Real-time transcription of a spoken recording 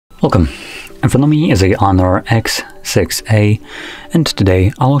Welcome, in front of me is a HONOR X6a, and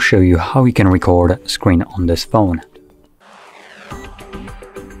today I'll show you how you can record screen on this phone.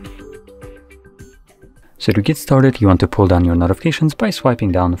 So to get started, you want to pull down your notifications by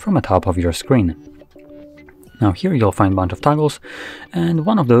swiping down from the top of your screen. Now here you'll find a bunch of toggles, and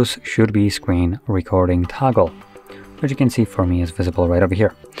one of those should be screen recording toggle, which you can see for me is visible right over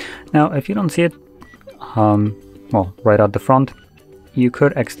here. Now if you don't see it, well, right out the front, you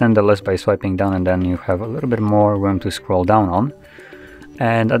could extend the list by swiping down, and then you have a little bit more room to scroll down on.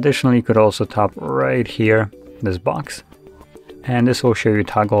 And additionally, you could also tap right here, this box, and this will show you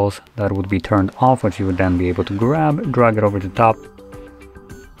toggles that would be turned off, which you would then be able to grab, drag it over the top.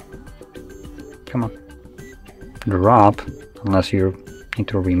 Come on. Drop, unless you need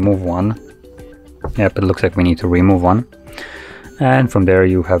to remove one. Yep, it looks like we need to remove one. And from there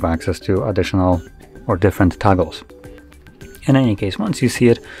you have access to additional or different toggles. In any case, once you see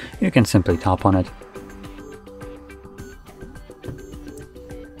it, you can simply tap on it.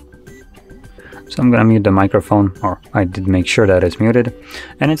 So I'm going to mute the microphone, or I did make sure that it's muted,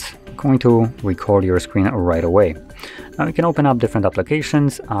 and it's going to record your screen right away. Now you can open up different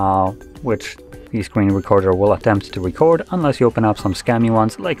applications, which the screen recorder will attempt to record, unless you open up some scammy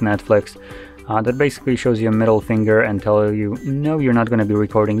ones like Netflix, that basically shows you a middle finger and tell you, no, you're not going to be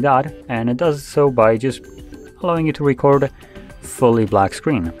recording that, and it does so by just allowing you to record fully black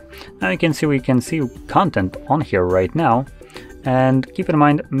screen. Now you can see we can see content on here right now, and keep in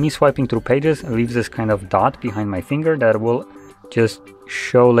mind, me swiping through pages leaves this kind of dot behind my finger that will just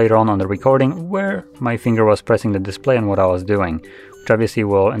show later on the recording where my finger was pressing the display and what I was doing, which obviously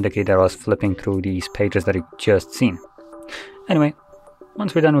will indicate that I was flipping through these pages that you just seen. Anyway,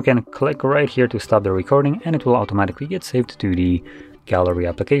 once we're done, we can click right here to stop the recording, and it will automatically get saved to the gallery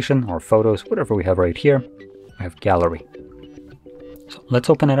application or photos, whatever we have right here. I have gallery. So let's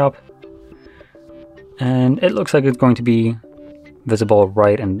open it up, and it looks like it's going to be visible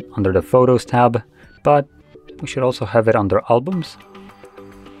right under the Photos tab, but we should also have it under Albums.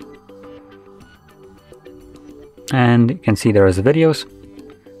 And you can see there is videos,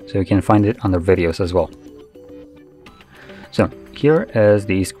 so you can find it under Videos as well. So here is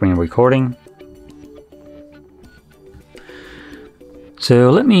the screen recording.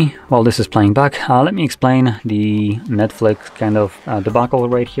 So let me, while this is playing back, let me explain the Netflix kind of debacle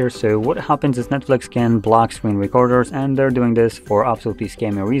right here. So what happens is Netflix can block screen recorders, and they're doing this for absolutely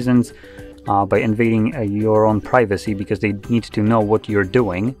scammy reasons, by invading your own privacy, because they need to know what you're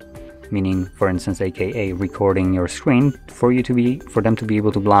doing, meaning, for instance, aka recording your screen for them to be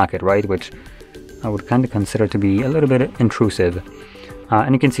able to block it, right? Which I would kind of consider to be a little bit intrusive.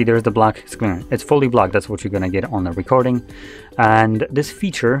 And you can see there's the black screen. It's fully blocked. That's what you're going to get on the recording. And this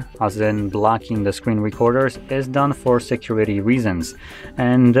feature, as in blocking the screen recorders, is done for security reasons.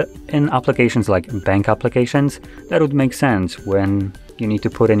 And in applications like bank applications, that would make sense. When you need to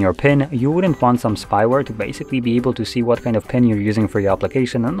put in your PIN, you wouldn't want some spyware to basically be able to see what kind of PIN you're using for your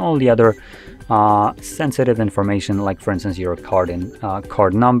application and all the other sensitive information, like, for instance, your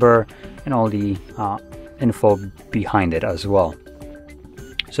card number and all the info behind it as well.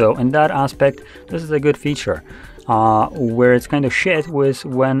 So in that aspect, this is a good feature. Where it's kind of shit was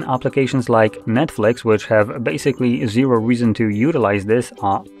when applications like Netflix, which have basically zero reason to utilize this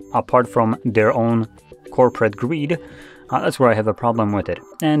apart from their own corporate greed, that's where I have a problem with it.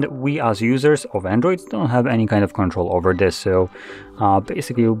 And we as users of Android don't have any kind of control over this. So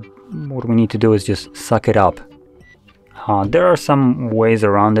basically what we need to do is just suck it up. There are some ways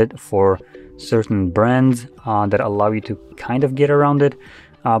around it for certain brands that allow you to kind of get around it.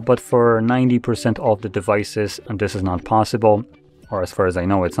 But for 90% of the devices, this is not possible, or as far as I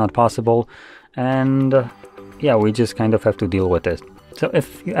know, it's not possible. And yeah, we just kind of have to deal with it. So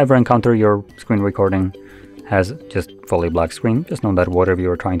if you ever encounter your screen recording has just fully black screen, just know that whatever you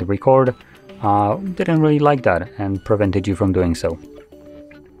were trying to record didn't really like that and prevented you from doing so.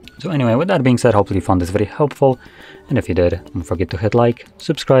 So anyway, with that being said, hopefully you found this video helpful. And if you did, don't forget to hit like,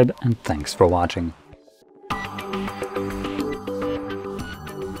 subscribe, and thanks for watching.